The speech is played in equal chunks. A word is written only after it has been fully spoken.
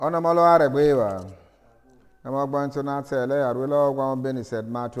Ona malo aregwewa. Nama gbanto na tele arwelo gwa beni said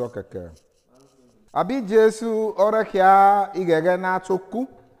matu okeke. Abi Jesu orekia igege na toku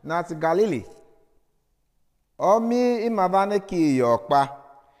na ti Galili. Omi imabane ki yokpa.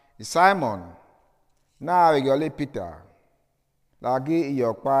 Simon na awegole Peter. Lagi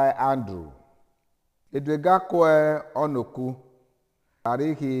yokpa Andrew. Edwega kwe onoku.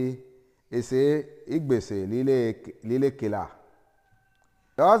 Ariki ese igbese lile kila.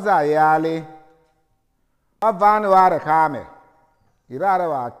 Doza yali. Avan ware kame. Irare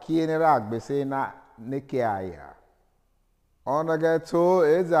wa kiene ra gbese na neke aya. Onage to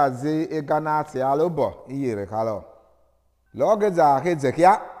ezazi eganati alobo iyere kalo. Loge za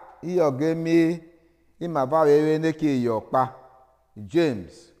hezekia iyoge mi imava wewe neke yokpa.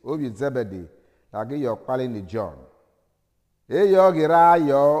 James obi Zebedee lagi yokpa ni John. Eyo gira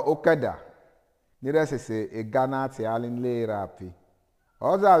yo okeda. Nire sese eganati alinle rapi.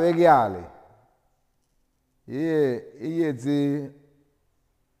 Oza wegi ali. Iye di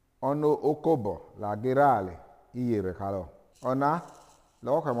ono okobo la girale iye rekalo. Ona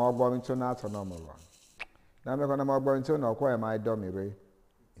lo ka mo gbo mi to na to no mo wa. Na me ko na mo gbo mi to no ko e mai do mi re.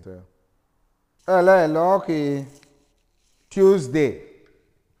 Ele lo ki Tuesday.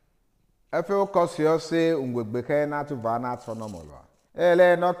 Efe o ko si o se ungwegbe ke na to va na to no mo wa.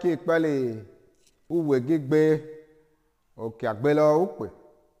 Ele no ki pele uwe gigbe o ki agbelo upe.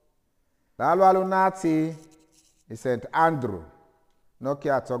 Lalu nati St. Andrew noki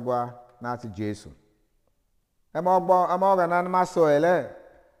atogwa nati Jesu. Emo ganan maso ele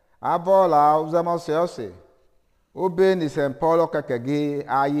avola uzamo seose obe ni St. Paul kekegi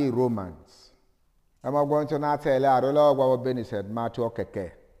ayi Romans. Emo gwanto nati ele arola ogwa obe ni St. Matthew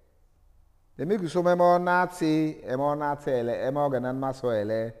keke. Demi kuso emo nati ele emo ganan maso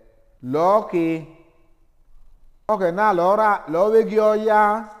ele loki oge na lora lowegi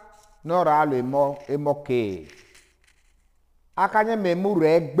oya nora alo emoke. Akanya memuru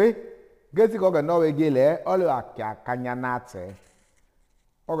egbe geti koge no wegi le olo akanya nate.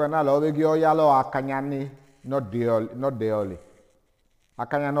 Oge na lo wegi oya lo akanya ni no deoli.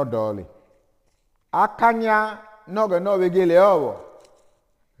 Akanya no doli. Akanya no ge no wegi le owo.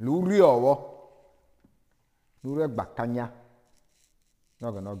 Luri owo. Luri bakanya.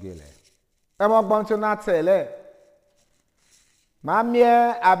 No ge no gele. Emo gbanto na tele.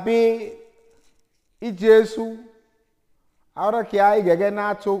 Mamie abi Jesu ahora kia igege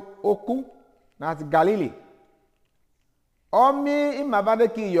na to oku na ti Galili. Omi imabade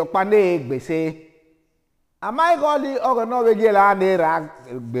ki yokpa ne gbese. Amai goli ogo no wegi la ne ra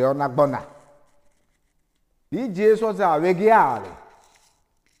gbe ona gbona. Bi Jesu za wegi ale.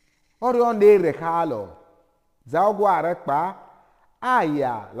 Ori on ne re kalo. Za ogwa re pa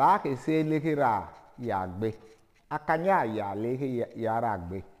aya la ke se lekira ya gbe. Akanya ya lehe ya ra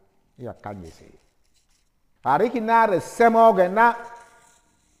gbe. Ya kanyese. Ariki nare semoge na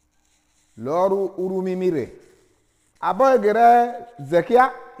loru urumimire. Abo egere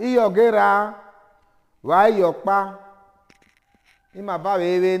zekia iyo gera wa yokpa ima ba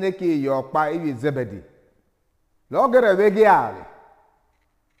wewe neki yokpa iwi Zebedee. Logere wegi ale.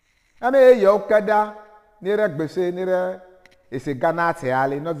 Ame yokada nire gbese nire ese ganate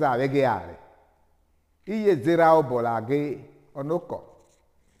ale no za wegi ale. Iye zera obola ge onoko.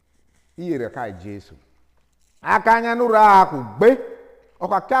 Iye reka Jesu. Akanya nura akugbe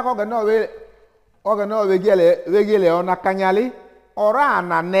okakia oge no wegele ona kanyali ora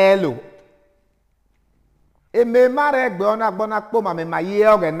na nelo eme mare gbe ona gbona po mame maye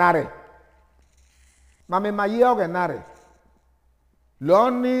oge nare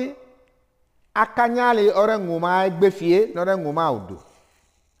loni akanyali ore nguma egbefie no re nguma udo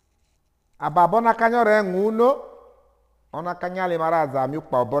ababona kanyore nguno ona kanyali maraza mi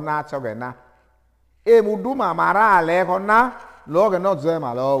pa obona achoge na emuduma mara ale kona loge no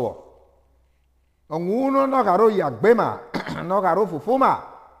zema lowo onguno no garo yagbema no garo fufuma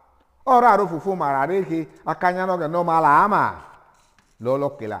ora ro fufuma rareki akanya no ge no mala ama lolo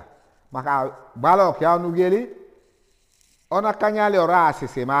kila maka balo kya nugeli ona kanya le ora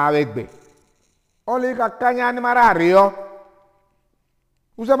asise ma wegbe oli ka kanya ni mara rio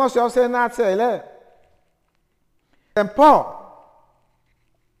usamos yo se na tele tempo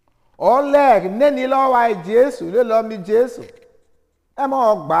Oleg neni lo wa Jesu le lo mi Jesu. E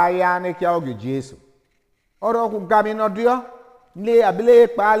mo gba ya ni ki ogi Jesu. Oro ku gami no dio le abile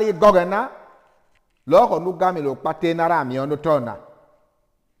pali gogena. Lo ko nu gami lo pate na ra mi ono tona.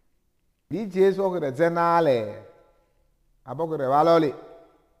 Bi Jesu ko de zenale. Abogere walole.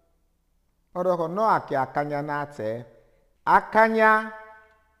 Oro ko no ake akanya na te. Akanya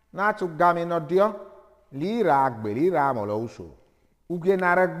na tu gami no dio li ra agbe li ra mo lo uso. uge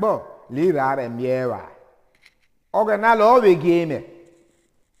naregbo li rare miewa oge na lo we game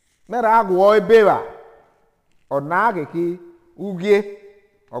mera agwo ebewa onage ki uge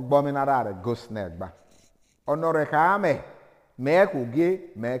ogbo mi na rare gosnet ba onore ka me ku ge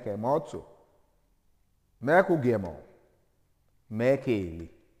me ke moto me ku ge mo me ke ili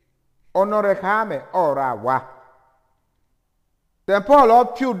onore ka ora wa Paul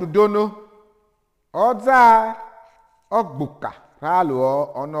opiu dudono oza ogbuka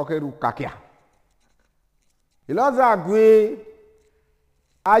halo onokeru kakia iloza gwe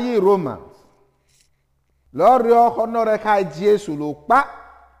ayi Romans lorio honore kai Jesu lo pa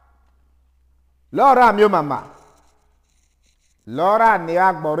lora mi mama lora ni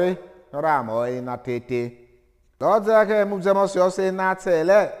agbore lora mo ina tete loza ke muzemo se na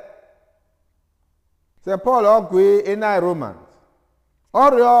tele se Paul ogwe ina Romans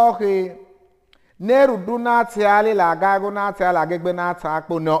orio ke neru du na tiali la gago na tiali la gegbe na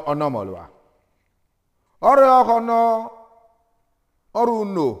takpo no onomolwa orio kono oru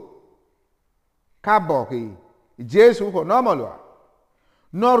no kabo ki Jesu ko nomolwa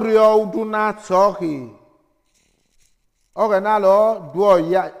no rio du na toki oge na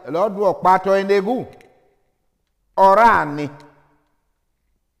lo duo pato enegu orani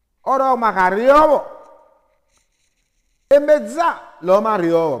oro makario emeza lo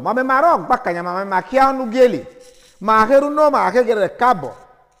mario mame marok bakanya mame makia nu geli ma heru no ma kegere kabo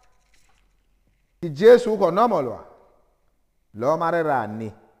ki Jesu ko nomolwa lo mare rani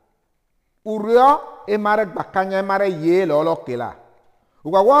urio e mare bakanya e mare ye lo lokela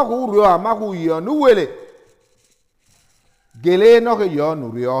uga wa ku urio amaku yo nu wele gele no ke yo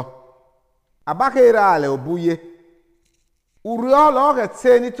nu rio abakera ale obuye urio lo ke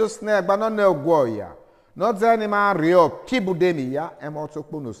tseni to sne gba no na ogwo ya no zani ma rio kibudemi ya emo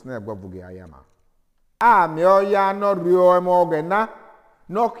tokpo no sne gba buge ayama mi o ya no rio emo ogena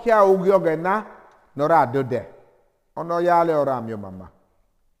no kia ugi ogena no ra dode ono ya le ora mi mama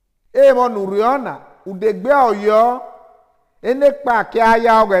mo nu rio na udegbe oyo enekpa kia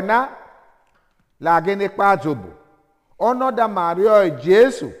ya ogena la gene pa jobu ono da mario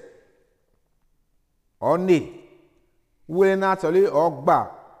Jesu oni we na toli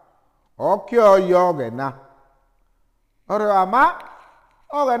ogba oke oyo ogena oro ama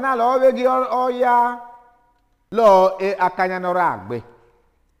ogena lo wegi oya lo akanya no ragbe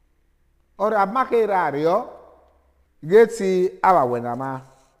oro ama ke rario geti awa wena ma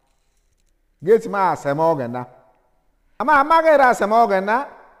geti ma asemo ogena ama ke ra asemo ogena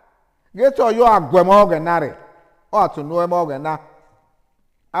geti oyo agwemo ogena re o atunu emo ogena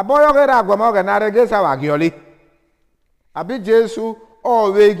aboyo ke ra agwemo ogena re geti awa gioli abi Jesu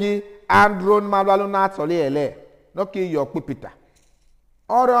o wegi andron malwalu na toli ele no ki yo pipita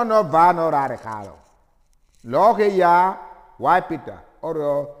oro no va no rare kalo lo ke ya wa pita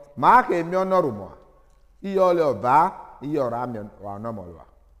oro ma ke mi onorumo iyo le va iyo ra mi wa no molwa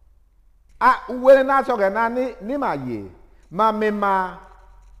uwe na so ke na ni ma ye ma me ma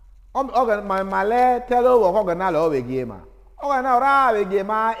o ma male telo wo ko na lo wegi ma o na ra wegi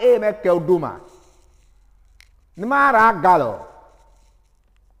ma me ke uduma ni ma ra galo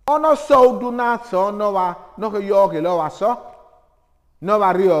ono so du na so no wa no ke yo ke lo wa so no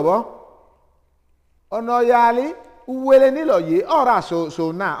wa rio bo ono yali uwele ni lo ye ora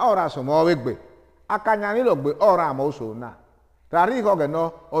so na ora so mo wegbe akanya ni lo gbe ora mo so na tari ko ke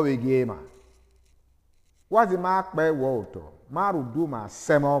no o we gi ma wazi ma pe wo oto ma ru du ma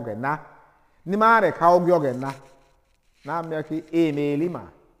semo ge na ni ma re ka ogyo ge na me ki emeli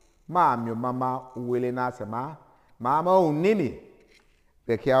ma mi mama uwele na se ma unimi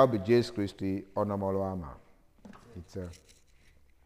the care of Jesus Christ on the Molama. It's